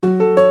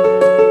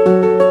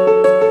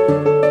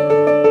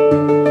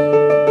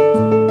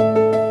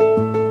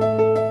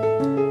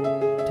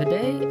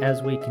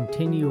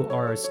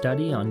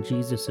on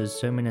Jesus'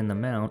 Sermon on the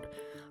Mount,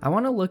 I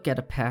want to look at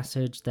a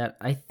passage that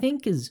I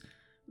think is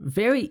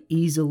very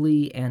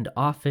easily and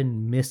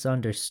often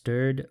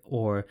misunderstood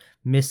or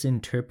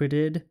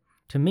misinterpreted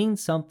to mean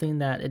something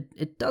that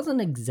it doesn't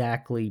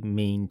exactly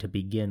mean to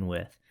begin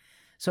with.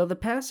 So the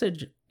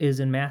passage is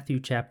in Matthew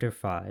chapter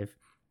 5,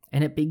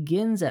 and it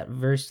begins at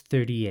verse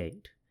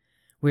 38,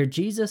 where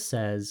Jesus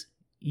says,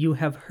 "You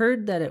have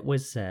heard that it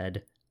was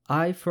said,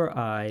 eye for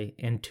eye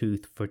and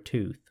tooth for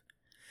tooth.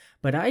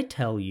 But I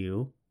tell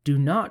you, do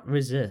not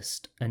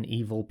resist an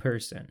evil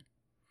person.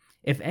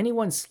 If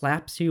anyone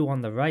slaps you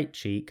on the right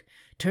cheek,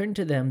 turn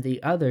to them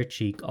the other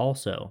cheek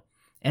also.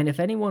 And if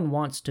anyone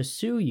wants to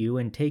sue you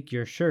and take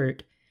your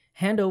shirt,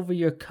 hand over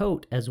your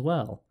coat as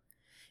well.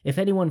 If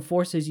anyone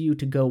forces you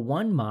to go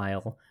 1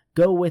 mile,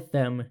 go with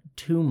them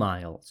 2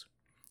 miles.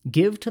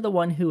 Give to the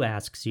one who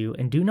asks you,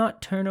 and do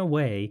not turn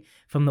away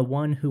from the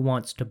one who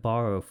wants to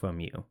borrow from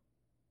you."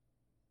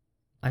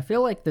 I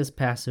feel like this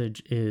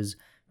passage is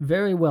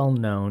very well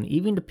known,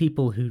 even to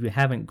people who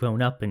haven't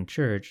grown up in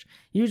church.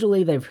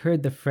 Usually they've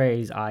heard the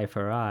phrase eye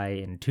for eye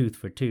and tooth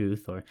for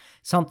tooth, or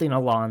something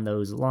along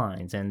those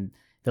lines, and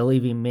they'll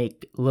even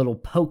make little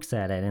pokes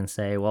at it and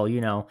say,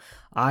 well,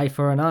 eye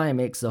for an eye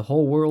makes the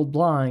whole world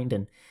blind,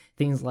 and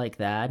things like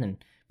that.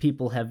 And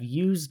people have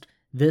used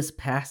this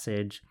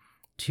passage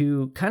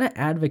to kind of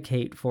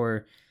advocate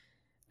for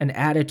an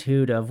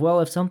attitude of, well,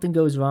 if something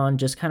goes wrong,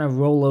 just kind of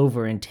roll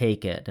over and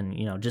take it,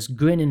 and, just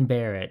grin and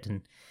bear it,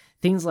 and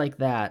things like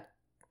that.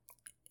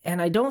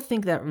 And I don't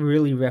think that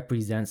really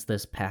represents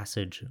this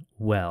passage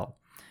well.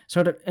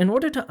 So in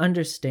order to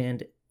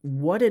understand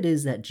what it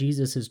is that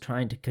Jesus is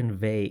trying to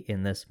convey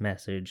in this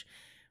message,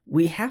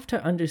 we have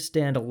to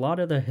understand a lot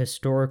of the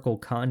historical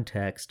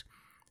context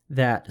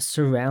that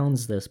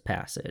surrounds this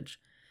passage.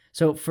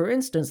 So, for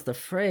instance, the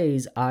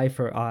phrase eye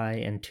for eye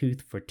and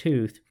tooth for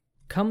tooth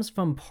comes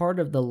from part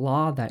of the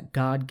law that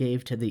God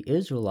gave to the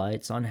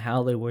Israelites on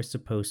how they were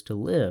supposed to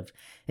live.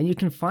 And you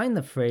can find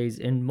the phrase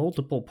in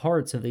multiple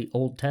parts of the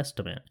Old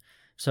Testament.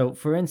 So,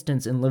 for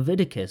instance, in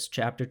Leviticus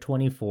chapter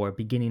 24,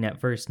 beginning at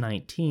verse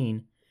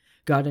 19,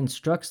 God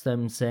instructs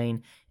them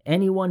saying,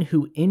 "Anyone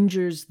who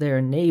injures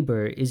their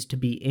neighbor is to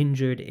be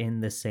injured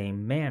in the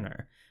same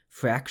manner.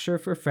 Fracture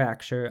for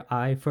fracture,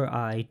 eye for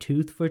eye,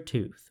 tooth for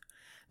tooth.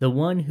 The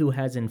one who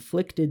has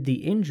inflicted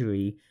the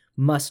injury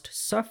must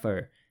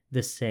suffer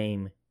the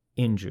same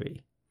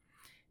injury."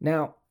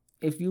 Now,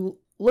 if you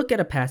look at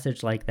a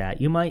passage like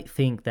that, you might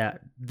think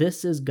that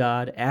this is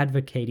God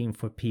advocating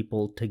for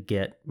people to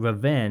get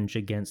revenge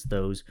against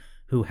those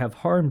who have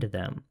harmed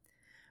them.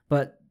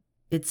 But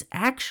it's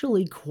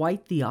actually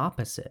quite the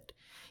opposite.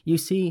 You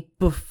see,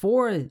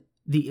 before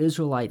the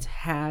Israelites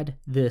had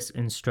this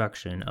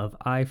instruction of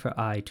eye for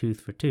eye, tooth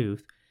for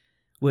tooth,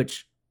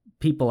 which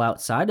people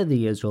outside of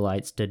the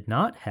Israelites did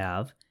not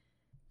have,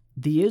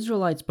 the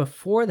Israelites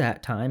before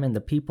that time and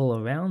the people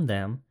around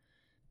them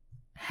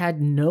had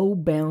no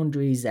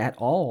boundaries at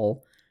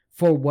all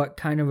for what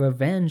kind of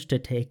revenge to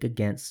take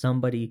against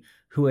somebody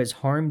who has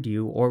harmed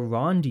you or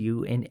wronged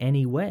you in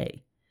any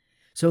way.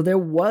 So there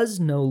was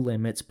no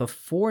limits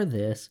before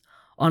this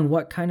on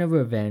what kind of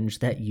revenge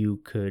that you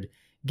could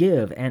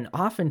give. And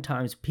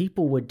oftentimes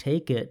people would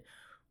take it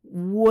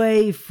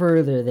way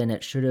further than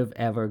it should have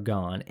ever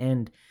gone,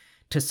 and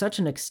to such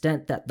an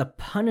extent that the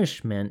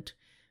punishment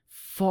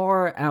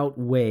far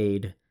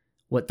outweighed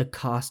what the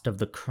cost of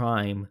the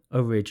crime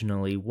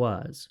originally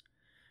was.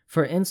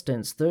 For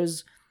instance,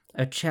 there's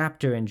a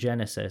chapter in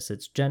Genesis.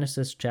 It's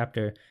Genesis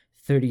chapter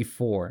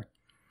 34.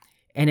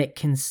 And it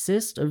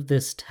consists of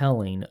this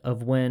telling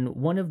of when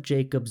one of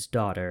Jacob's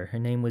daughter, her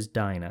name was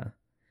Dinah,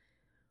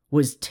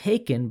 was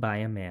taken by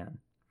a man.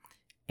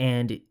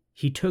 And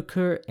he took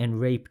her and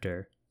raped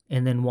her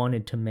and then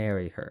wanted to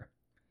marry her.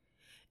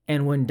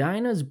 And when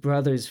Dinah's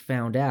brothers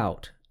found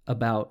out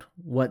about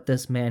what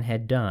this man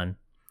had done,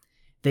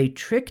 they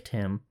tricked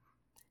him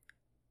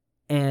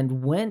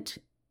and went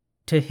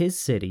to his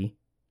city,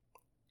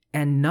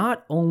 and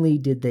not only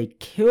did they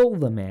kill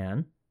the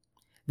man,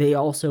 they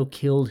also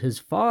killed his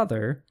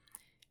father,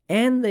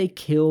 and they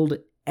killed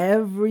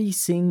every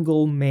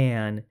single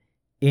man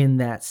in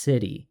that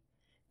city.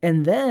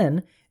 And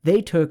then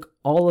they took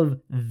all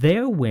of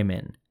their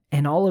women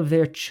and all of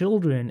their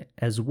children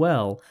as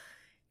well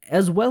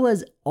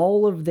as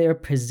all of their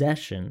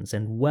possessions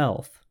and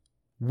wealth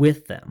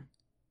with them.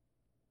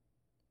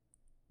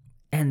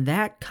 And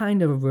that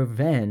kind of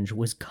revenge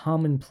was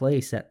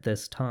commonplace at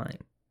this time.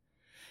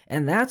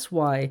 And that's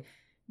why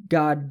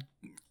God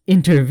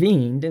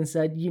intervened and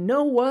said, you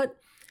know what?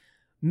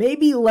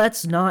 Maybe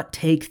let's not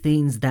take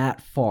things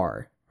that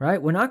far,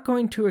 right? We're not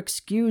going to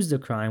excuse the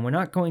crime. We're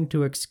not going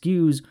to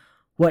excuse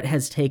what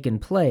has taken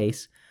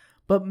place.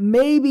 But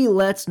maybe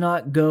let's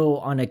not go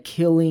on a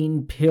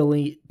killing,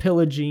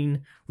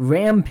 pillaging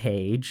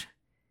rampage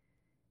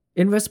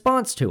in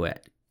response to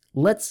it.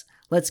 Let's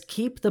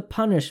keep the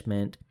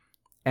punishment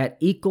at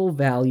equal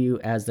value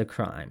as the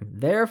crime.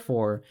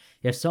 Therefore,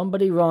 if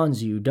somebody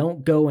wrongs you,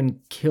 don't go and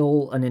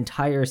kill an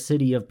entire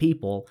city of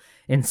people.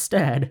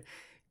 Instead,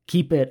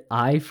 keep it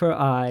eye for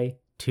eye,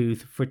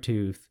 tooth for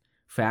tooth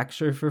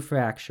fracture for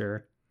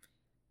fracture,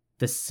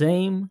 the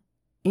same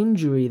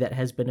injury that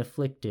has been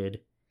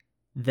inflicted,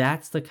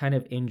 that's the kind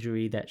of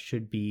injury that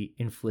should be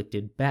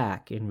inflicted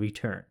back in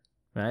return,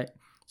 right?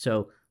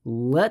 So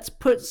let's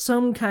put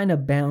some kind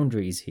of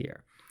boundaries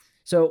here.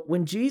 So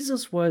when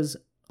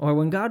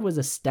God was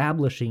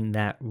establishing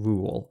that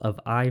rule of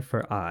eye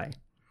for eye,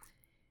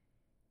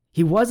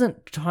 he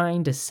wasn't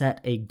trying to set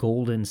a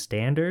golden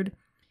standard.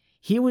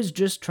 He was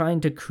just trying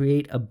to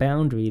create a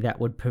boundary that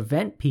would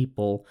prevent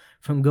people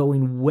from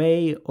going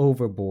way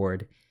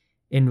overboard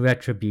in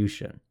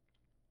retribution.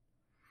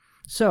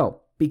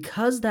 So,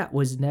 because that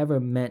was never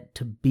meant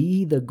to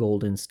be the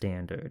golden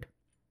standard,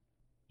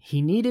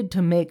 he needed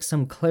to make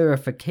some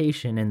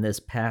clarification in this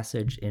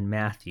passage in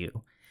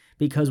Matthew,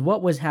 because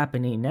what was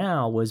happening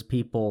now was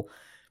people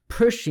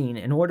pushing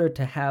in order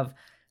to have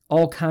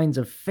all kinds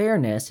of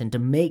fairness and to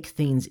make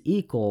things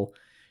equal,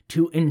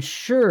 to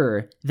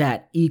ensure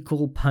that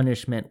equal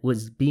punishment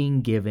was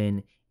being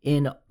given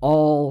in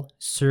all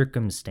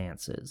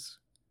circumstances.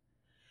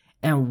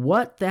 And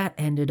what that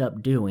ended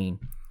up doing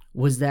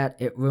was that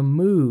it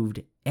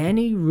removed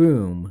any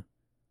room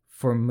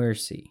for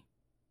mercy.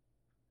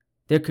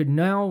 There could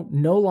now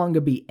no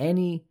longer be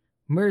any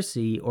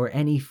mercy or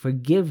any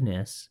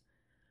forgiveness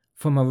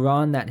from a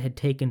wrong that had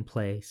taken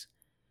place,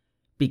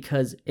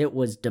 because it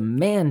was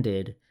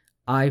demanded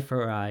eye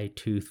for eye,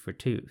 tooth for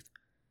tooth.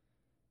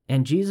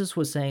 And Jesus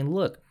was saying,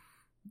 look,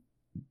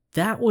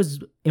 that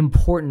was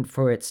important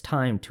for its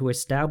time to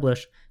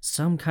establish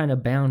some kind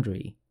of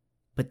boundary,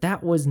 but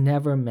that was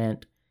never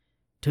meant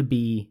to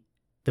be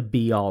the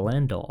be-all,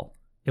 end-all.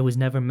 It was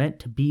never meant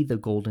to be the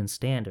golden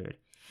standard.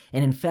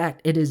 And in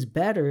fact, it is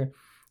better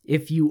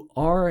if you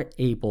are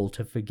able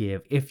to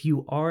forgive, if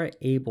you are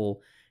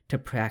able to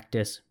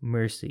practice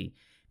mercy.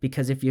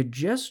 Because if you're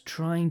just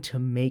trying to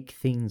make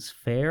things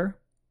fair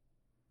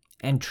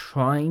and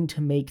trying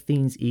to make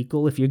things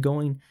equal, if you're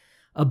going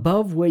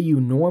above where you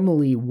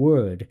normally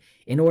would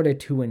in order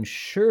to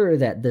ensure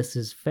that this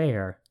is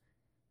fair,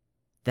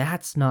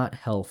 that's not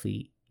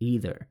healthy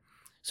either.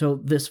 So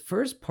this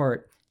first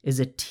part is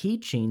a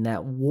teaching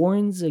that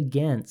warns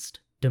against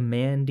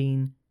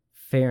demanding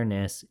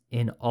fairness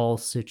in all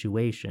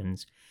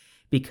situations,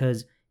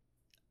 because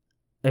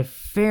a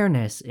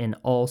fairness in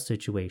all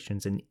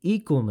situations, an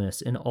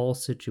equalness in all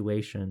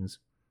situations,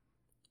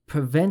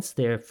 prevents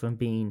there from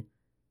being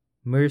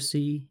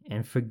mercy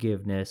and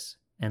forgiveness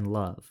and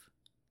love.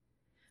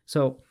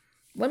 So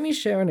let me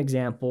share an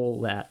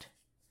example that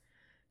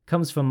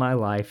comes from my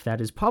life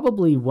that is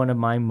probably one of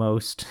my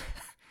most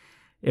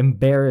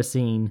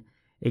embarrassing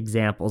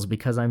examples,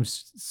 because I'm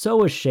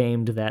so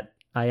ashamed that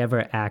I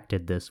ever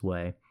acted this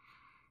way.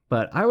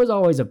 But I was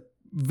always a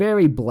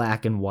very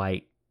black and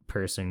white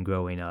person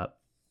growing up.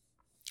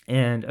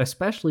 And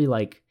especially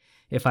like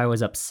if I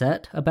was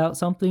upset about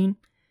something,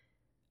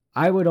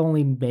 I would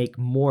only make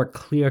more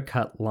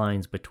clear-cut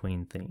lines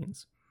between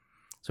things.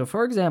 So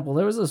for example,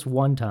 there was this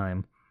one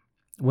time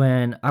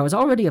when I was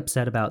already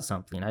upset about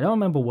something. I don't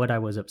remember what I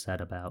was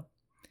upset about,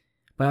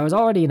 but I was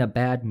already in a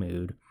bad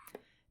mood.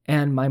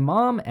 And my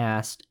mom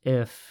asked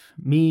if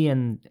me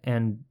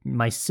and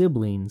my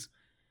siblings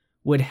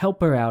would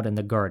help her out in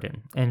the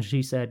garden. And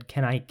she said,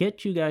 "Can I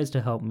get you guys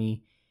to help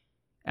me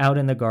out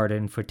in the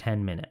garden for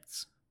 10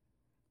 minutes?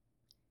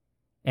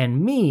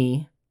 And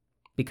me,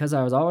 because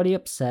I was already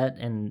upset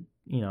and,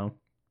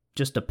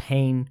 just a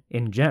pain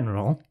in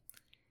general,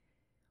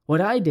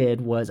 what I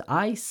did was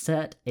I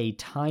set a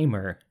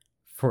timer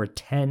for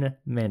 10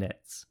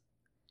 minutes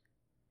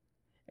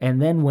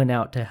and then went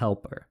out to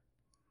help her.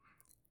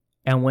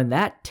 And when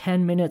that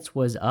 10 minutes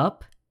was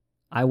up,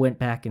 I went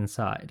back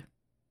inside.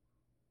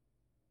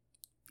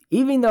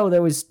 Even though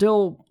there was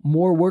still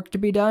more work to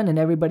be done and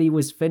everybody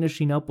was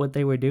finishing up what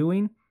they were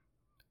doing,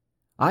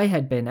 I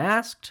had been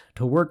asked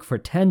to work for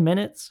 10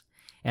 minutes,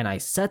 and I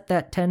set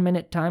that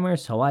 10-minute timer,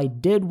 so I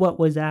did what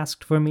was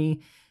asked of me,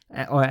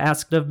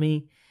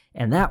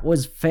 and that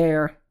was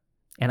fair,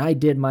 and I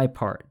did my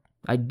part.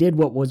 I did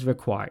what was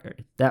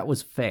required. That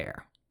was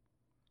fair.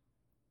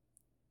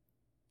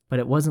 But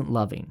it wasn't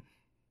loving.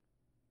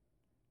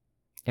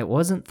 It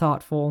wasn't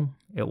thoughtful.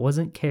 It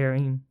wasn't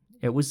caring.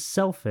 It was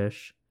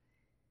selfish.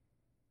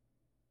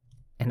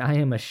 And I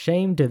am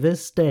ashamed to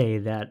this day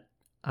that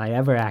I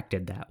ever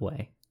acted that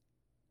way.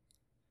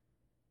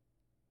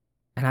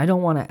 And I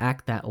don't want to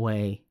act that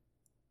way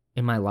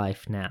in my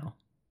life now.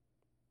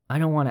 I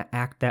don't want to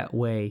act that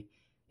way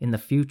in the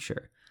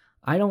future.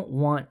 I don't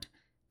want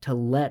to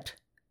let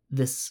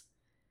this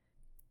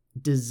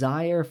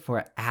desire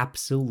for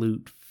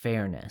absolute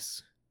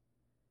fairness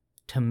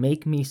to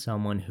make me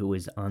someone who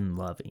is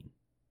unloving.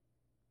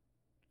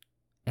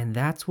 And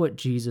that's what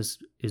Jesus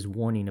is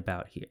warning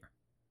about here.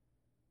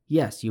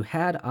 Yes, you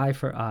had eye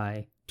for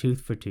eye,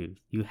 tooth for tooth.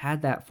 You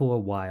had that for a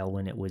while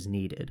when it was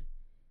needed.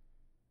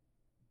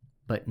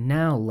 But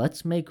now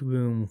let's make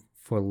room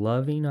for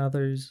loving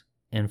others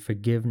and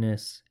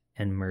forgiveness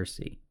and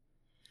mercy.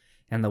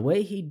 And the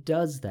way he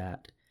does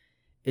that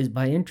is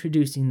by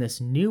introducing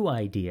this new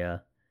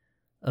idea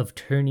of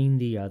turning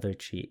the other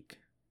cheek.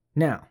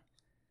 Now,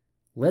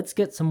 let's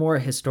get some more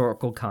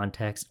historical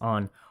context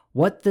on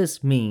what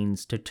this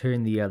means to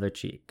turn the other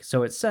cheek.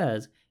 So it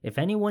says, if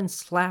anyone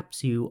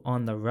slaps you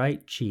on the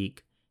right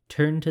cheek,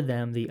 turn to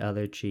them the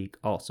other cheek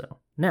also.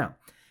 Now,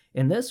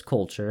 in this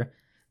culture,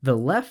 the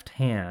left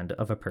hand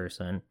of a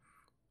person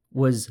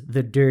was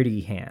the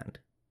dirty hand.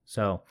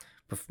 So,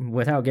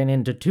 without getting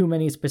into too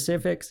many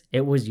specifics,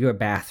 it was your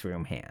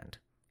bathroom hand.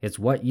 It's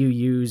what you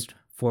used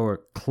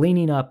for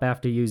cleaning up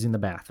after using the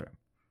bathroom.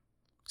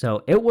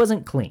 So, it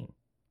wasn't clean.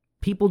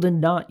 People did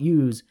not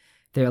use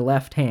their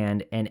left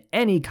hand in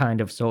any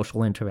kind of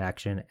social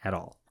interaction at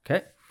all.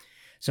 Okay?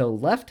 So,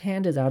 left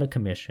hand is out of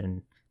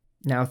commission.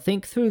 Now,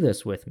 think through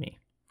this with me.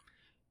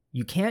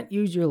 You can't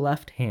use your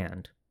left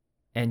hand,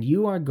 and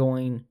you are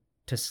going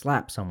to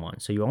slap someone.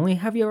 So you only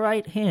have your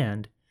right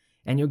hand,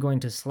 and you're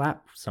going to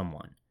slap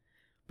someone.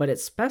 But it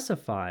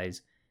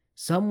specifies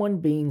someone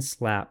being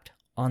slapped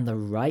on the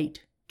right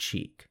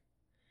cheek.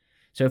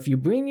 So if you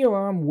bring your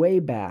arm way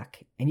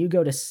back and you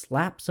go to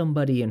slap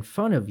somebody in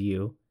front of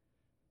you,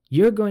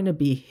 you're going to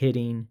be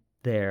hitting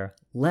their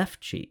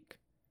left cheek.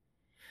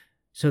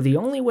 So the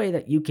only way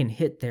that you can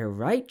hit their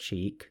right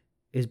cheek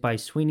is by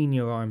swinging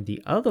your arm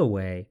the other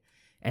way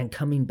and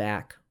coming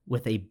back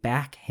with a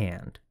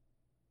backhand.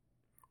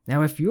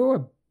 Now, if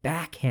you're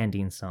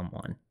backhanding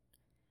someone,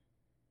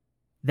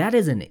 that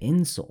is an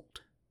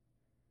insult.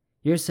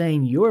 You're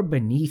saying you're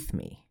beneath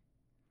me.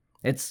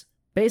 It's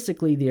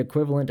basically the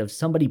equivalent of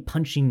somebody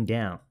punching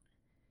down.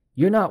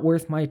 You're not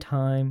worth my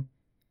time.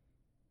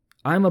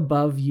 I'm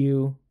above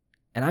you,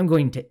 and I'm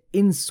going to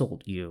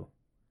insult you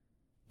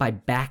by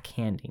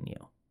backhanding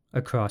you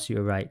across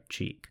your right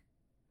cheek.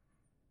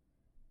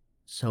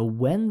 So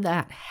when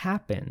that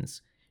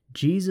happens,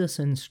 Jesus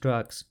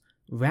instructs,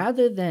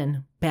 rather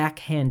than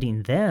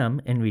backhanding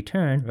them in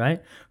return,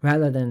 right?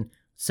 Rather than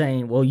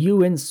saying, well,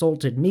 you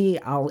insulted me,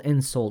 I'll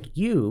insult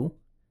you,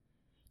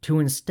 to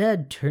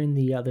instead turn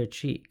the other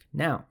cheek.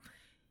 Now,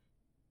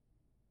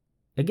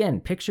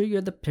 again, picture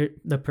you're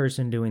the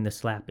person doing the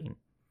slapping.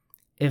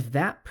 If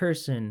that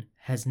person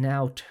has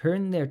now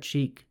turned their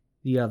cheek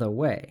the other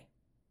way,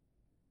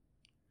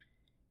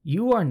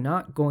 you are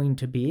not going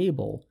to be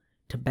able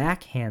to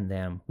backhand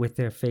them with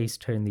their face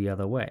turned the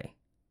other way.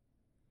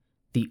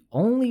 The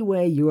only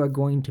way you are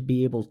going to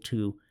be able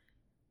to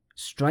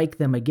strike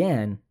them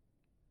again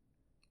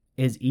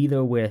is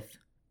either with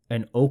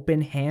an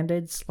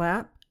open-handed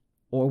slap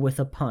or with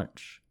a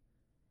punch.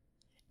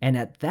 And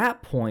at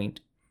that point,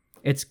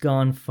 it's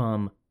gone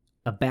from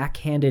a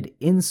backhanded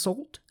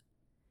insult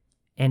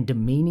and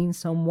demeaning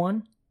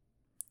someone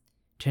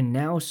to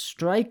now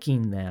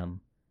striking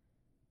them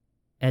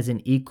as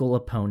an equal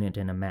opponent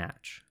in a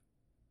match.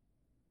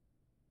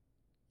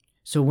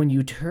 So when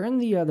you turn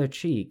the other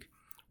cheek,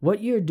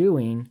 what you're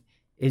doing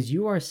is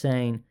you are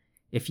saying,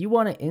 if you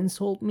want to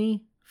insult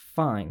me,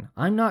 fine.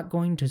 I'm not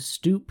going to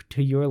stoop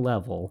to your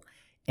level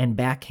and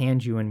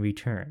backhand you in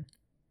return.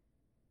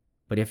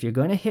 But if you're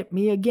going to hit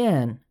me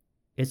again,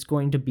 it's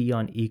going to be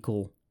on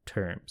equal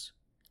terms.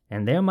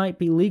 And there might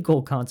be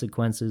legal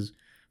consequences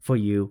for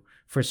you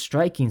for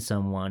striking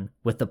someone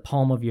with the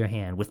palm of your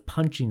hand, with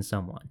punching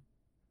someone.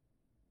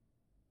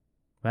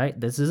 Right?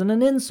 This isn't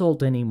an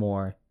insult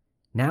anymore.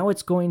 Now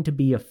it's going to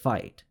be a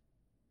fight.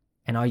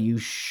 And are you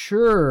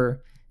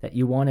sure that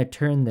you want to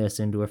turn this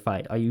into a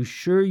fight? Are you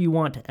sure you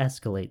want to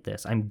escalate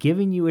this? I'm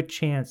giving you a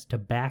chance to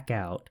back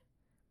out.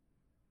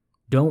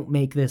 Don't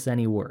make this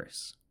any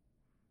worse.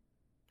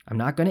 I'm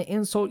not going to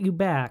insult you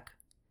back,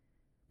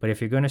 but if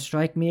you're going to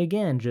strike me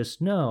again,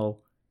 just know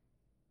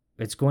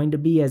it's going to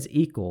be as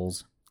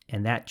equals,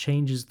 and that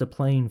changes the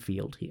playing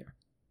field here.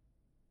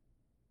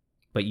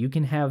 But you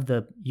can have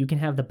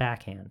the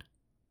backhand.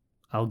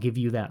 I'll give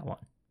you that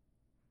one.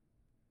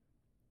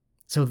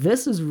 So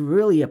this is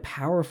really a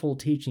powerful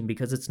teaching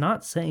because it's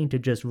not saying to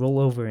just roll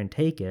over and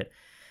take it.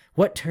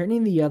 What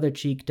turning the other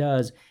cheek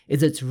does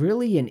is it's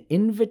really an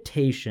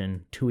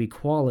invitation to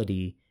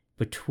equality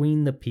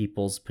between the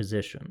people's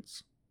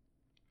positions.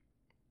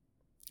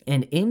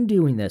 And in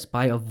doing this,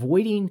 by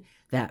avoiding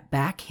that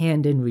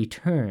backhand in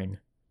return,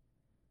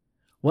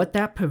 what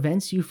that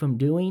prevents you from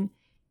doing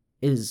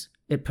is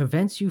it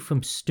prevents you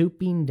from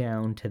stooping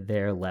down to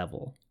their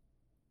level.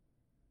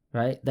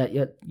 Right? That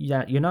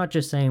you're not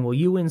just saying, well,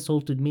 you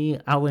insulted me,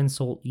 I'll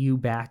insult you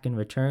back in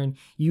return.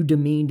 You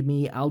demeaned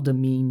me, I'll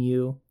demean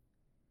you.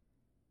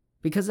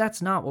 Because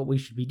that's not what we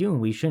should be doing.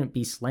 We shouldn't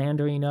be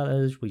slandering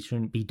others. We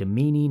shouldn't be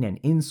demeaning and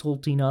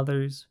insulting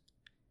others.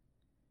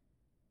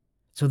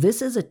 So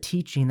this is a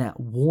teaching that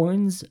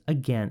warns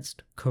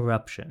against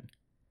corruption.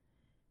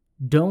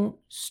 Don't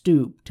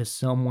stoop to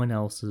someone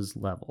else's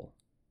level.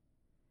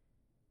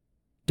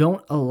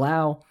 Don't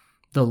allow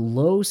the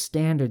low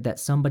standard that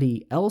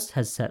somebody else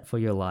has set for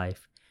your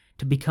life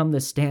to become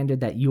the standard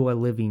that you are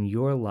living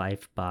your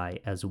life by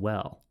as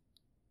well.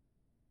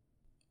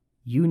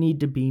 You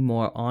need to be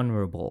more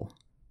honorable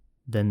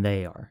than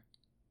they are.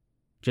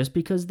 Just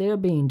because they're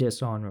being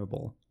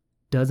dishonorable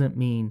doesn't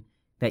mean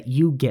that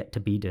you get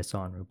to be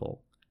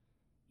dishonorable.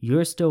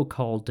 You're still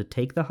called to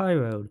take the high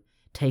road,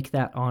 take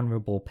that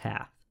honorable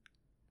path.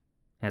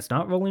 And it's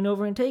not rolling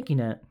over and taking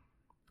it,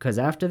 Because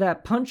after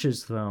that punch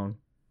is thrown,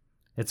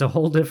 it's a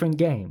whole different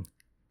game.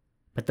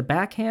 But the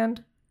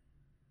backhand,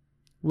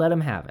 let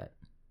them have it.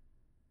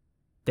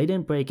 They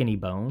didn't break any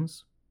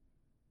bones.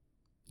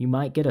 You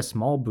might get a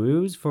small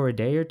bruise for a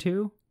day or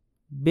two.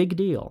 Big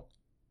deal.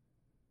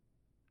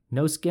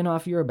 No skin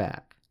off your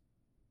back.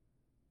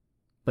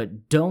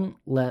 But don't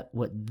let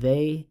what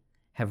they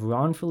have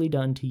wrongfully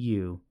done to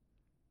you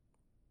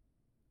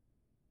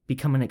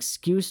become an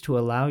excuse to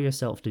allow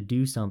yourself to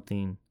do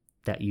something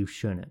that you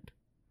shouldn't.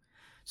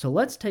 So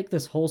let's take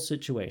this whole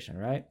situation,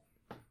 right?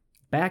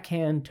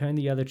 Backhand, turn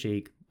the other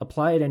cheek,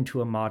 apply it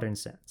into a modern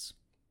sense.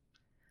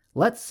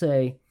 Let's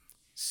say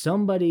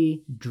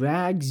somebody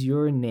drags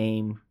your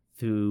name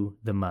through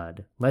the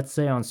mud. Let's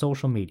say on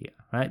social media,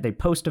 right? They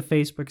post a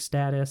Facebook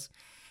status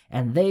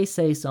and they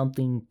say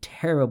something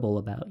terrible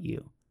about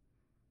you.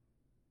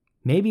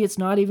 Maybe it's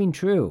not even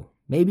true.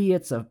 Maybe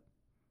it's a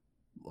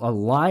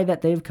lie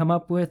that they've come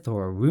up with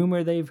or a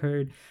rumor they've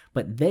heard,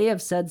 but they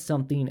have said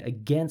something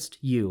against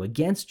you,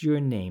 against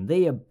your name.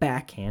 They have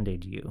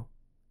backhanded you.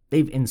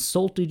 They've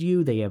insulted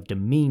you. They have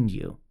demeaned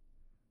you.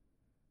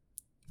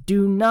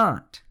 Do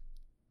not,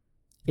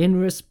 in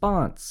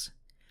response,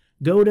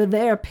 go to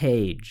their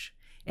page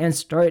and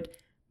start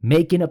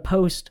making a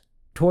post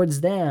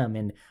towards them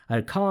and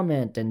a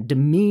comment and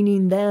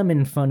demeaning them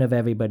in front of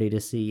everybody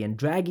to see and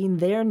dragging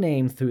their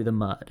name through the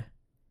mud.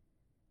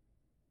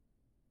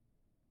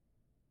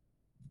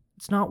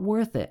 It's not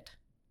worth it.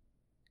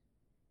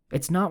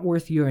 It's not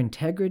worth your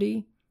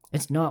integrity.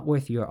 It's not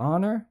worth your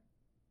honor.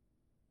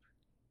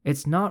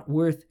 It's not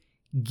worth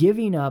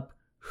giving up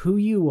who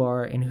you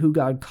are and who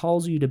God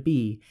calls you to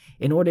be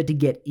in order to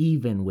get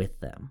even with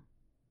them.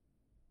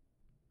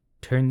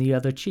 Turn the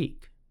other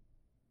cheek.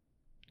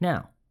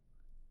 Now,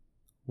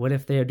 what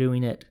if they're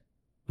doing it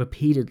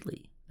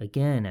repeatedly,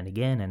 again and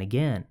again and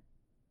again?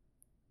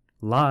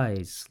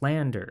 Lies,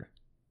 slander,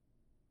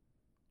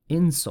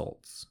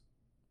 insults.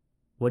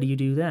 What do you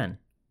do then?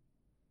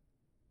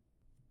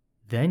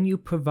 Then you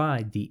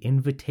provide the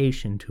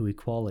invitation to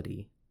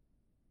equality.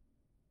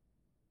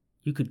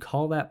 You could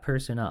call that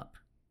person up.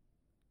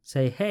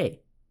 Say,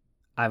 hey,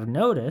 I've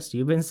noticed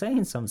you've been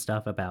saying some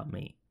stuff about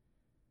me.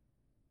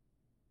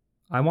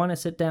 I want to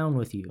sit down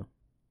with you.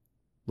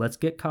 Let's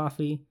get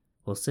coffee.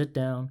 We'll sit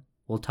down.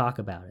 We'll talk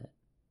about it.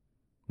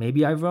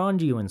 Maybe I've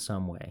wronged you in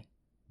some way.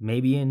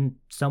 Maybe in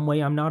some way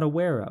I'm not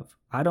aware of.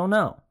 I don't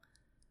know.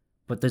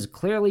 But there's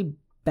clearly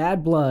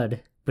bad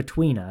blood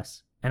between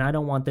us, and I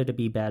don't want there to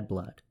be bad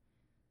blood.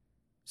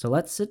 So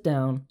let's sit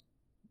down.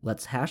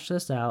 Let's hash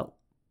this out.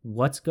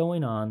 What's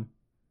going on?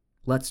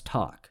 Let's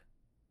talk.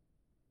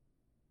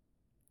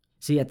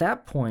 See, at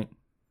that point,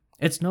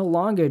 it's no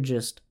longer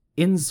just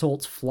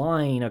insults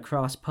flying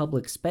across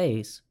public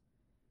space.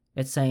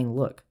 It's saying,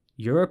 look,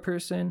 you're a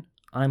person,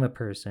 I'm a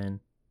person,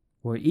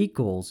 we're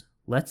equals,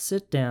 let's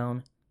sit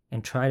down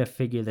and try to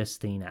figure this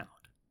thing out.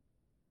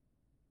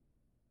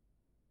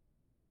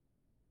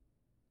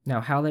 Now,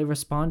 how they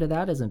respond to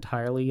that is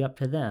entirely up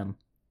to them.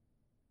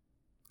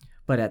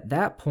 But at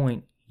that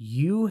point,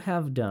 you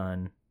have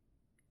done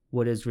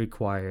what is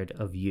required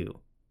of you.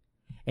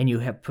 And you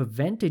have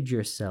prevented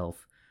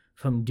yourself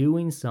from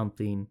doing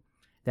something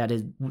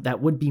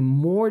that would be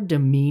more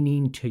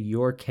demeaning to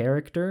your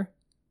character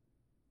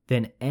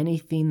than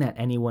anything that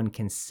anyone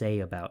can say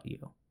about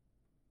you.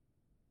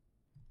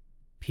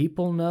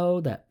 People know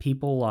that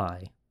people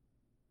lie,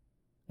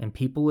 and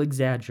people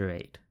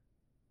exaggerate.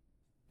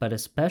 But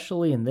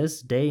especially in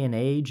this day and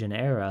age and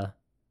era,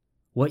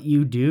 what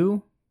you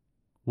do,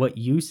 what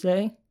you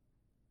say,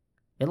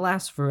 it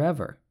lasts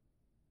forever.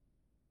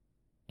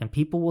 And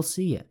people will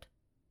see it.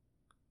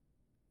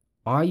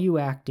 Are you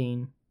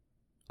acting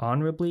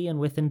honorably and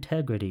with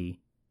integrity?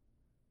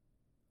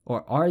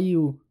 Or are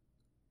you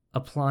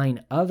applying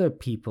other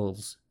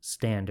people's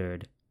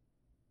standard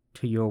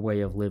to your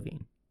way of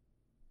living?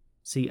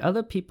 See,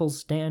 other people's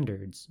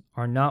standards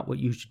are not what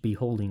you should be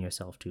holding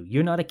yourself to.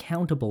 You're not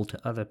accountable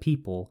to other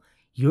people.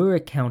 You're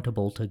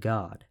accountable to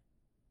God.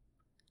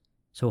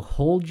 So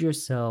hold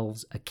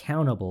yourselves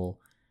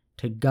accountable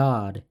to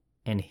God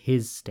and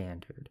His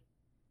standard.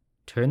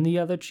 Turn the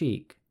other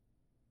cheek.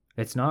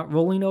 It's not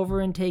rolling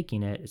over and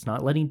taking it. It's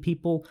not letting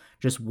people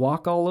just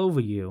walk all over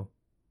you.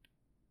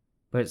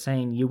 But it's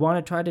saying, you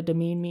want to try to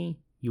demean me?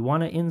 You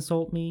want to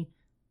insult me?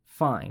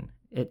 Fine.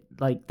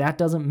 That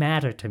doesn't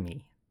matter to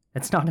me.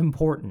 It's not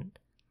important.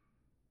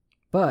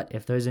 But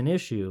if there's an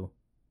issue,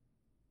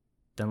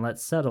 then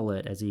let's settle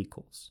it as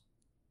equals.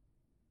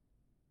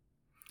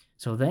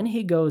 So then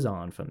he goes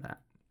on from that.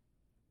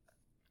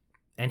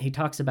 And he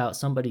talks about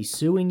somebody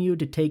suing you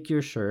to take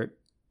your shirt.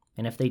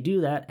 And if they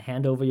do that,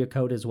 hand over your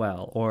coat as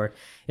well. Or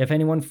if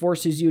anyone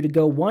forces you to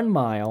go 1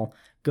 mile,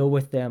 go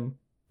with them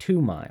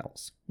 2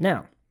 miles.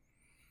 Now,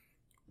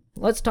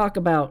 let's talk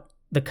about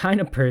the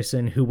kind of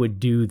person who would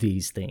do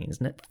these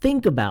things. Now,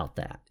 think about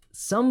that.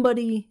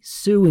 Somebody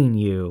suing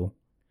you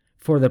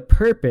for the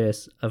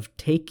purpose of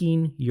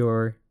taking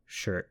your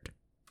shirt.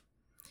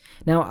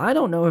 Now, I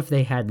don't know if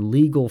they had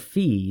legal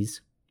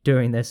fees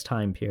during this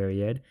time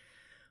period,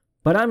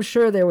 but I'm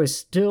sure there was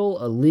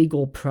still a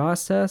legal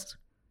process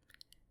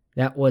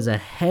that was a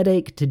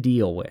headache to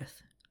deal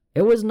with.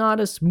 It was not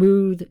a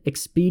smooth,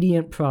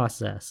 expedient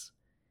process.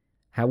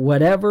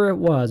 Whatever it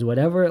was,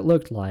 whatever it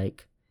looked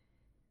like,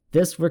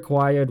 this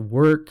required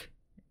work,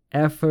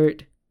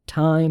 effort,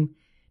 time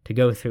to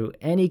go through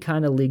any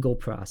kind of legal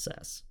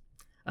process.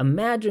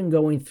 Imagine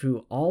going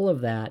through all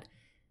of that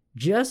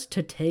just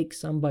to take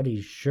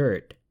somebody's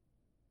shirt.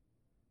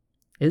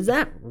 Is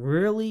that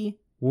really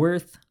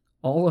worth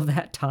all of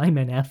that time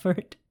and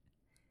effort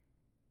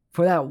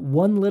for that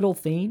one little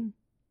thing?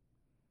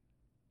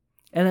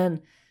 And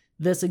then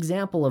this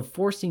example of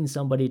forcing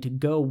somebody to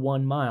go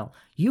 1 mile.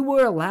 You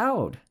were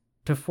allowed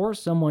to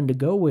force someone to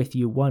go with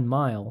you 1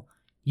 mile.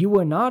 You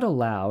were not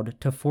allowed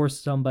to force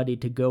somebody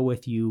to go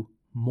with you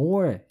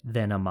more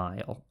than a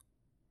mile.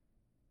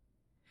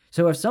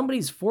 So if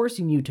somebody's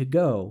forcing you to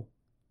go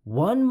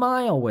 1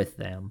 mile with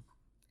them,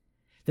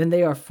 then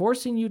they are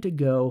forcing you to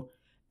go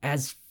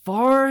as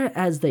far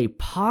as they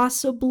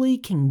possibly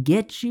can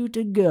get you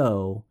to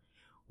go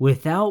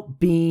without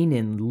being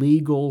in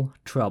legal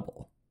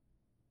trouble.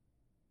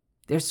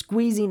 They're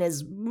squeezing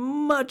as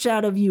much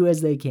out of you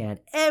as they can,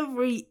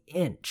 every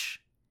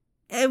inch,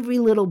 every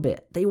little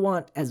bit. They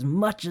want as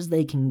much as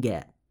they can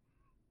get.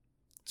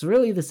 It's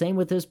really the same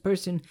with this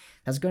person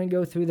that's going to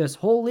go through this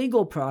whole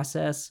legal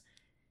process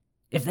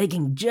if they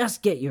can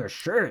just get your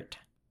shirt.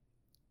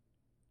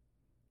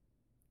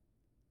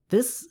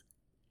 This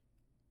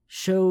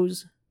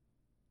shows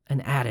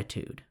an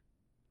attitude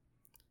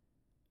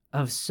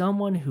of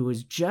someone who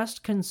is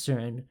just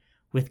concerned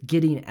with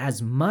getting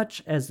as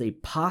much as they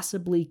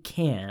possibly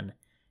can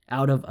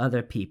out of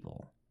other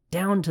people,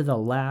 down to the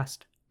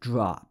last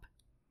drop.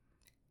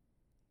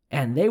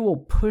 And they will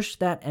push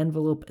that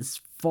envelope as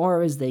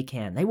far as they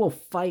can. They will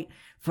fight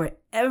for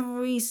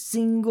every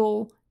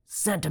single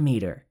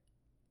centimeter,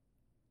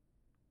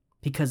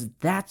 because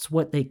that's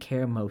what they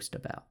care most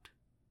about.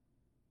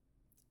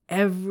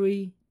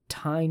 Every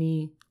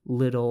tiny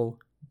little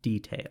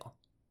detail.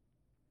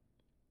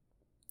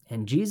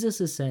 And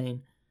Jesus is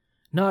saying,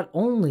 not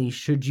only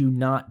should you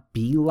not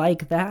be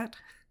like that,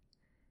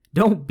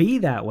 don't be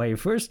that way,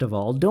 first of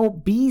all,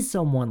 don't be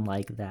someone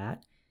like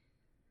that,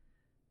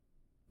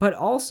 but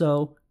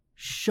also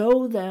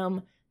show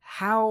them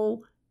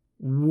how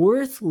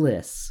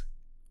worthless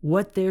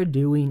what they're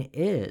doing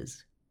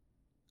is.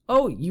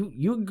 Oh,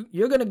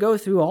 you're going to go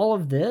through all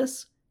of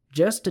this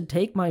just to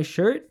take my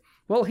shirt?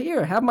 Well,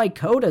 here, have my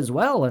coat as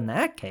well in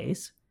that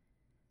case.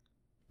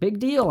 Big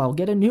deal, I'll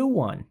get a new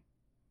one.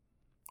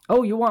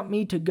 Oh, you want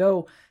me to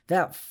go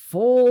that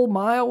full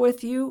mile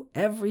with you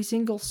every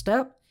single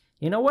step?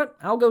 You know what?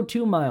 I'll go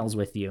 2 miles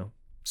with you.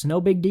 It's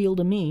no big deal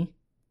to me.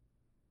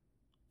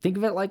 Think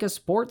of it like a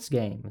sports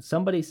game.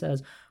 Somebody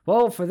says,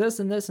 well, for this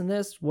and this and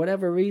this,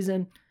 whatever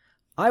reason,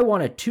 I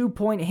want a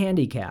 2-point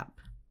handicap.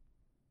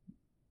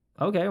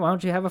 Okay, why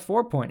don't you have a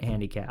 4-point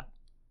handicap?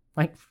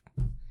 Like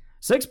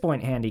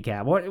 6-point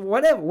handicap.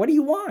 Whatever. What do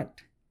you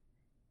want?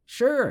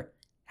 Sure,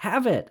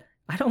 have it.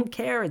 I don't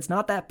care. It's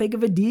not that big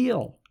of a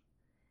deal.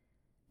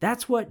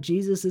 That's what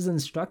Jesus is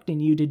instructing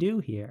you to do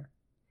here.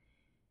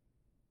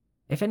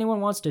 If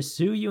anyone wants to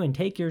sue you and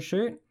take your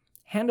shirt,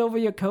 hand over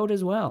your coat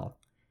as well.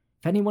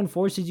 If anyone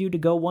forces you to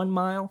go 1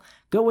 mile,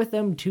 go with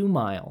them 2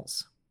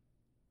 miles.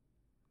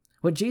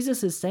 What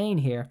Jesus is saying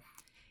here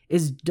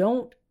is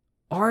don't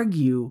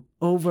argue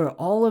over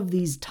all of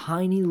these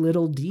tiny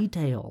little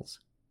details.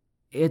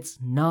 It's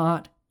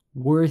not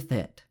worth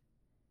it.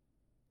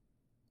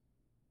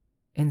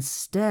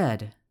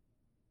 Instead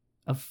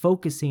of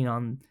focusing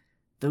on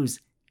those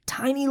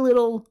tiny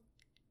little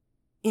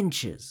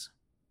inches,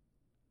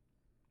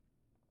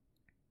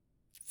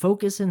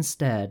 focus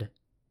instead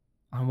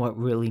on what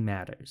really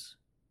matters.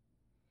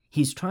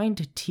 He's trying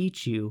to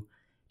teach you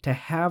to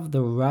have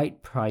the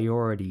right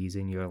priorities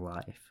in your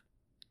life.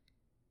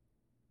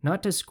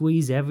 Not to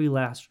squeeze every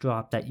last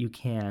drop that you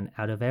can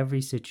out of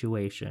every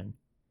situation.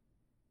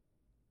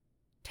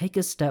 Take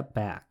a step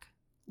back.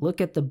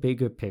 Look at the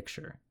bigger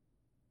picture.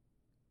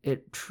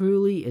 It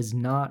truly is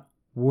not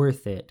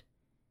worth it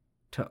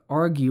to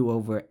argue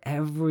over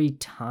every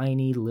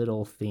tiny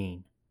little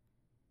thing.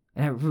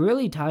 And it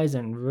really ties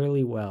in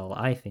really well,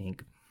 I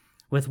think,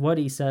 with what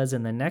he says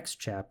in the next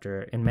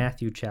chapter, in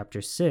Matthew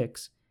chapter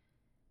 6,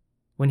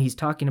 when he's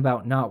talking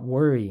about not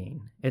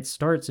worrying. It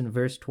starts in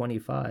verse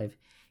 25.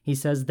 He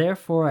says,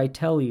 therefore I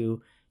tell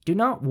you, do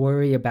not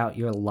worry about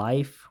your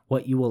life,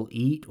 what you will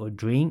eat or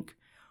drink,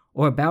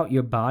 or about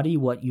your body,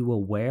 what you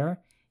will wear.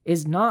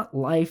 Is not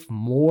life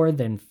more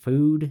than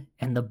food,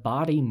 and the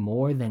body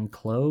more than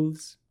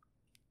clothes?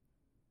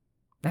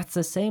 That's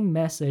the same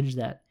message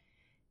that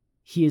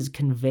he is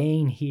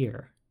conveying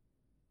here.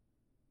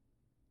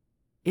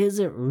 Is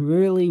it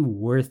really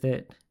worth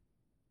it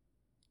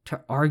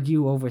to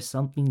argue over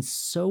something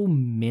so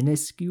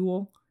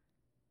minuscule,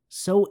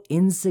 so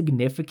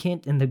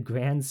insignificant in the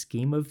grand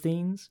scheme of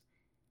things?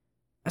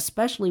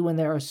 Especially when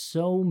there are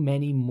so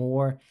many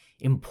more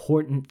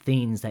important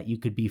things that you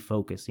could be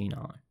focusing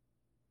on.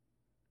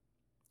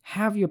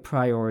 Have your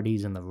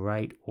priorities in the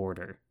right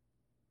order.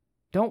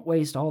 Don't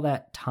waste all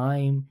that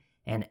time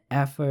and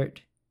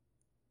effort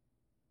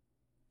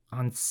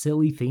on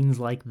silly things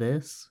like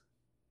this.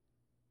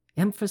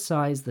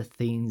 Emphasize the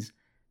things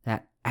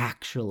that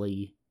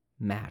actually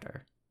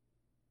matter.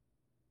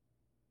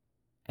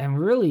 And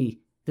really,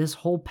 this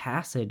whole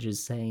passage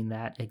is saying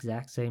that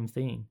exact same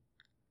thing.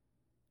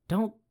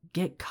 Don't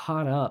get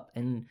caught up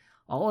in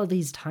all of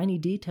these tiny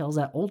details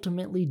that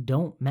ultimately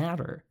don't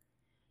matter.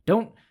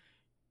 Don't,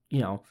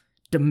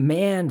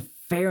 demand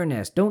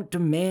fairness. Don't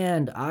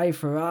demand eye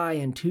for eye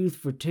and tooth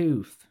for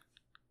tooth.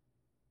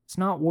 It's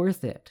not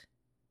worth it.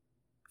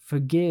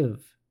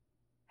 Forgive.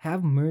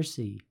 Have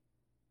mercy.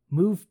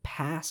 Move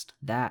past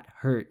that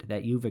hurt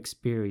that you've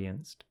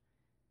experienced.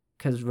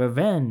 Because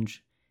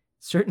revenge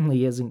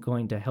certainly isn't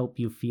going to help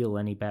you feel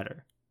any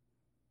better.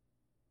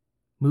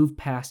 Move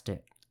past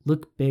it.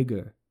 Look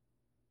bigger.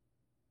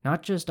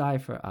 Not just eye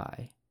for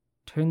eye.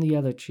 Turn the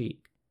other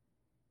cheek.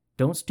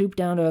 Don't stoop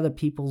down to other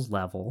people's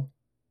level.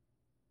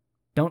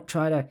 Don't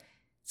try to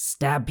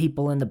stab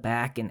people in the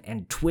back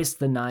and twist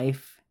the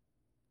knife.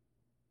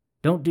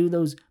 Don't do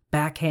those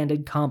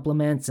backhanded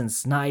compliments and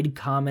snide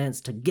comments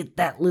to get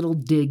that little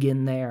dig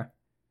in there.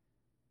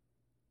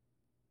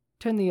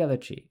 Turn the other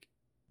cheek.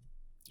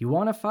 You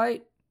want to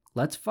fight?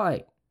 Let's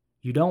fight.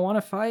 You don't want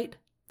to fight?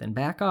 Then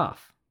back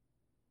off.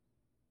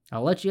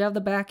 I'll let you have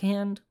the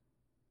backhand.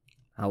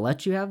 I'll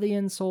let you have the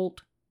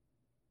insult.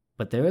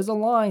 But there is a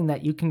line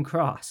that you can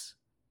cross.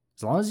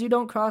 As long as you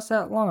don't cross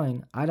that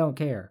line, I don't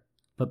care.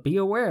 But be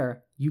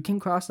aware, you can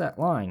cross that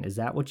line. Is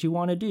that what you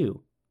want to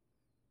do?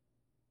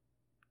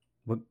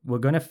 We're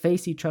going to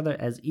face each other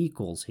as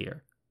equals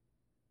here.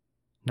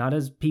 Not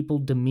as people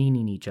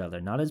demeaning each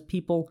other. Not as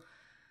people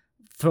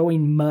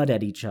throwing mud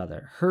at each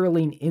other.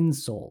 Hurling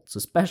insults,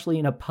 especially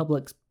in a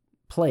public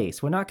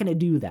place. We're not going to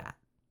do that.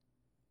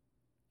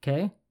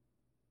 Okay?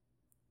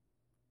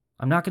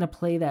 I'm not going to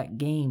play that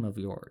game of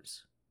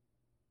yours.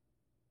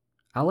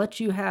 I'll let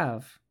you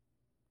have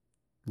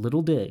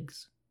little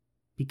digs,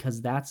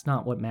 because that's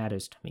not what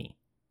matters to me.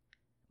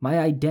 My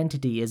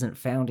identity isn't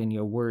found in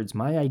your words.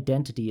 My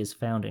identity is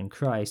found in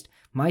Christ.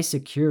 My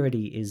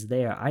security is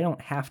there. I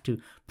don't have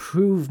to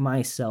prove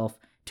myself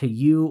to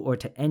you or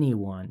to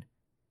anyone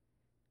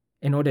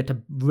in order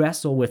to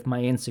wrestle with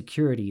my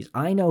insecurities.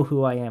 I know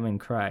who I am in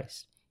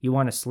Christ. You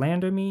want to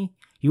slander me?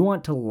 You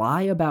want to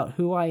lie about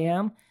who I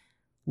am?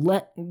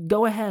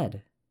 Go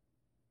ahead.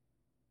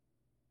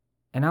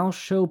 And I'll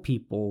show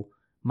people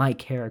my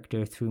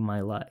character through my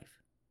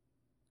life.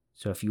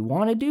 So if you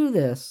want to do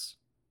this,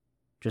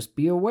 just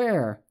be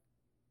aware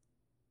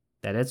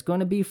that it's going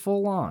to be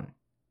full on.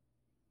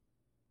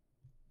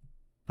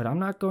 But I'm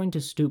not going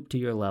to stoop to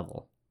your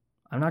level.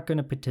 I'm not going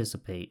to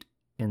participate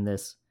in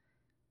this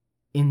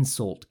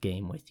insult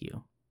game with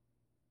you.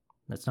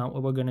 That's not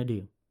what we're going to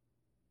do.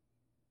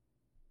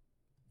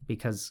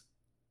 Because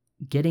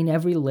getting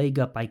every leg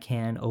up I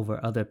can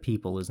over other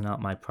people is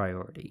not my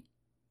priority.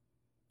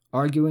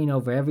 Arguing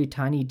over every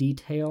tiny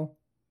detail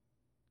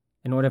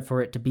in order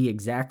for it to be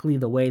exactly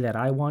the way that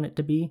I want it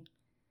to be,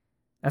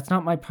 that's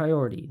not my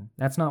priority.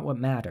 That's not what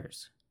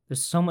matters.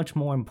 There's so much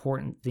more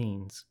important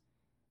things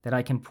that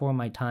I can pour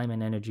my time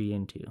and energy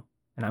into,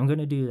 and I'm going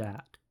to do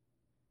that.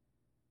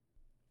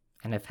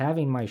 And if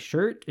having my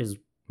shirt is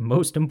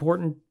most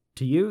important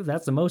to you,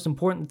 that's the most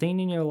important thing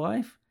in your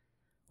life,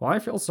 well, I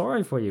feel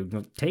sorry for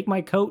you. Take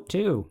my coat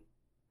too.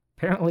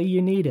 Apparently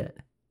you need it.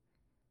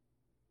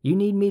 You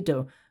need me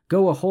to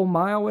go a whole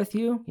mile with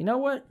you? You know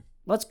what?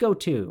 Let's go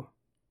too.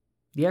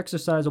 The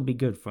exercise will be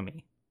good for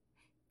me.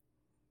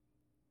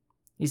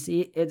 You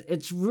see,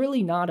 it's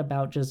really not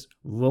about just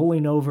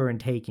rolling over and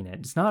taking it.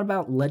 It's not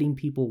about letting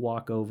people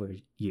walk over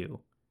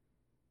you.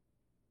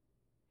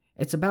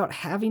 It's about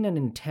having an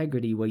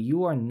integrity where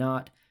you are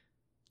not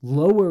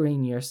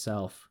lowering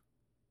yourself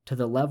to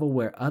the level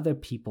where other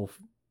people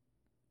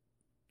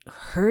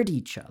hurt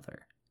each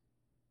other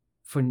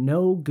for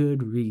no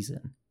good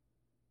reason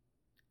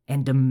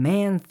and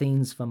demand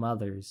things from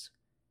others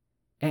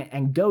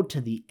and go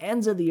to the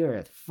ends of the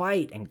earth,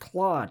 fight and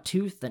claw,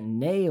 tooth and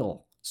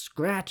nail,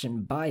 scratch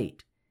and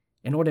bite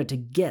in order to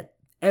get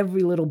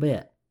every little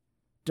bit.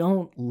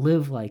 Don't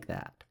live like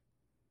that.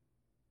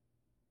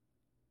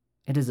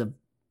 It is a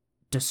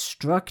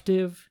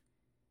destructive,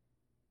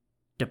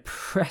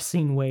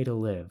 depressing way to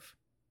live.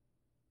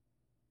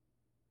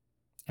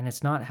 And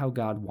it's not how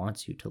God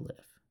wants you to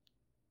live.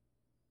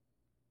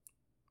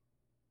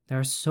 There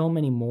are so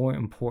many more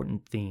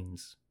important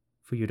things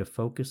for you to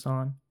focus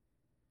on,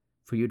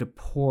 for you to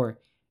pour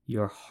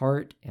your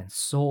heart and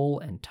soul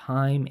and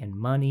time and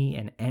money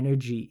and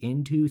energy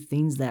into,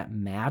 things that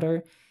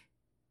matter,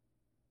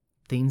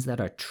 things that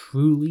are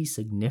truly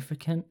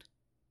significant.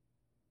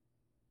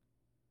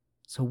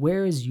 So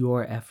where is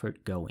your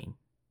effort going?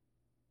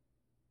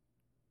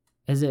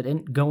 Is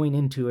it going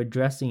into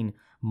addressing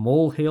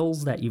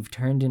molehills that you've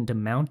turned into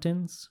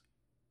mountains?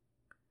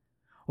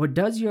 Or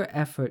does your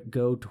effort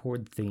go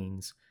toward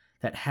things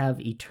that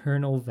have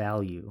eternal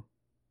value?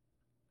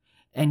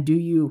 And do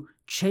you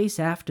chase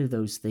after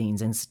those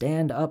things and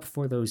stand up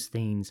for those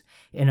things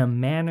in a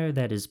manner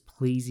that is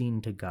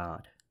pleasing to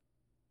God?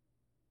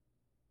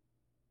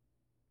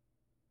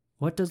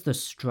 What does the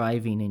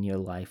striving in your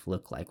life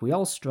look like? We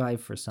all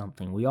strive for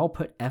something. We all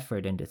put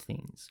effort into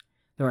things.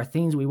 There are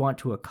things we want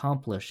to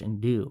accomplish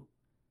and do.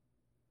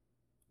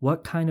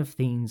 What kind of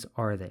things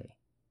are they?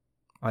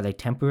 Are they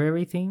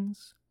temporary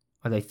things?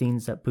 Are they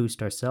things that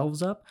boost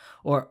ourselves up?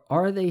 Or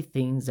are they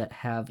things that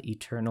have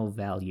eternal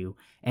value?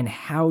 And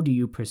how do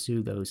you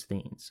pursue those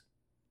things?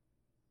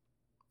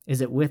 Is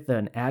it with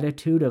an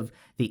attitude of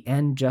the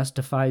end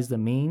justifies the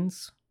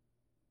means?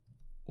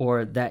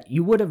 Or that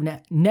you would have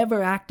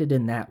never acted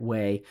in that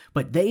way,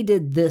 but they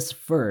did this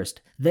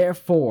first,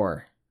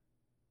 therefore?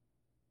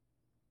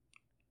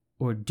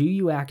 Or do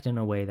you act in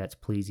a way that's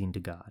pleasing to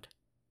God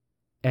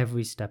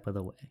every step of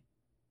the way?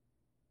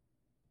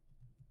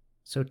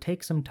 So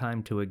take some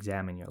time to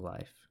examine your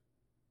life.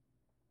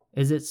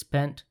 Is it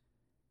spent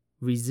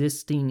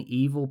resisting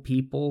evil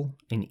people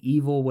in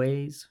evil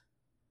ways?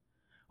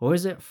 Or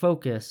is it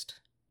focused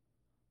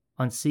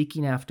on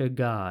seeking after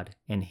God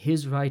and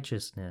His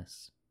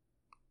righteousness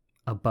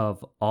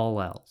above all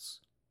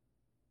else?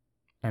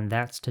 And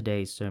that's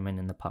today's Sermon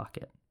in the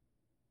Pocket.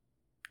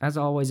 As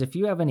always, if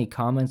you have any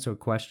comments or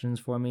questions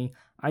for me,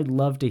 I'd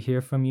love to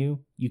hear from you.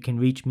 You can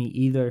reach me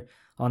either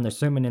on the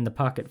Sermon in the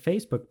Pocket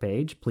Facebook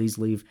page. Please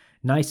leave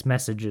nice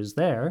messages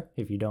there,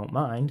 if you don't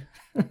mind.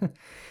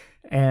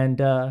 And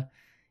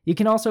you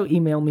can also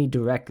email me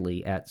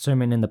directly at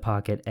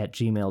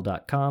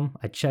sermoninthepocket@gmail.com.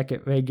 I check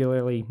it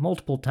regularly,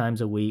 multiple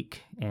times a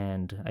week,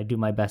 and I do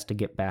my best to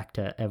get back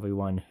to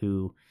everyone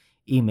who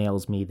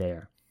emails me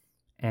there.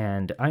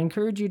 And I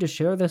encourage you to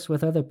share this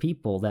with other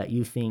people that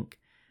you think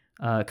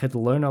could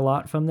learn a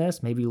lot from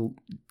this, maybe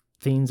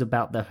things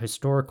about the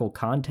historical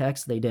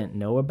context they didn't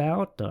know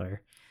about,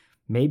 or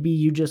maybe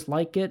you just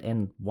like it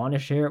and want to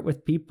share it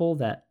with people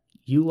that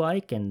you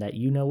like and that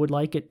you know would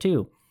like it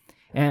too.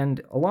 And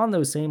along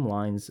those same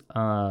lines,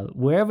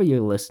 wherever you're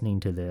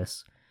listening to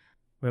this,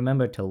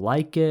 remember to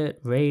like it,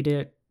 rate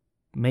it,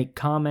 make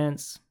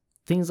comments,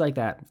 things like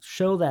that.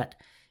 Show that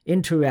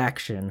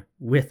interaction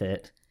with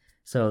it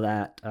so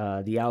that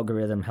the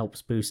algorithm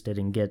helps boost it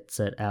and gets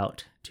it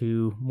out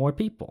to more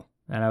people.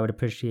 And I would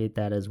appreciate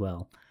that as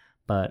well.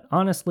 But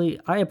honestly,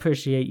 I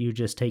appreciate you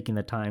just taking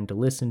the time to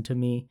listen to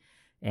me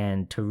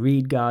and to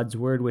read God's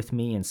Word with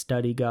me and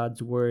study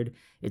God's Word.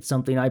 It's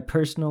something I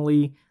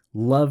personally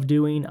love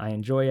doing. I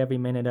enjoy every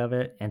minute of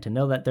it. And to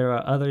know that there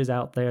are others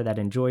out there that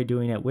enjoy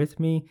doing it with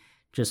me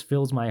just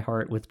fills my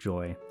heart with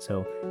joy.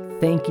 So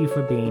thank you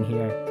for being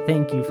here.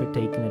 Thank you for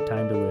taking the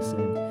time to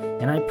listen.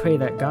 And I pray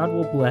that God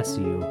will bless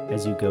you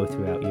as you go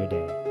throughout your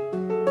day.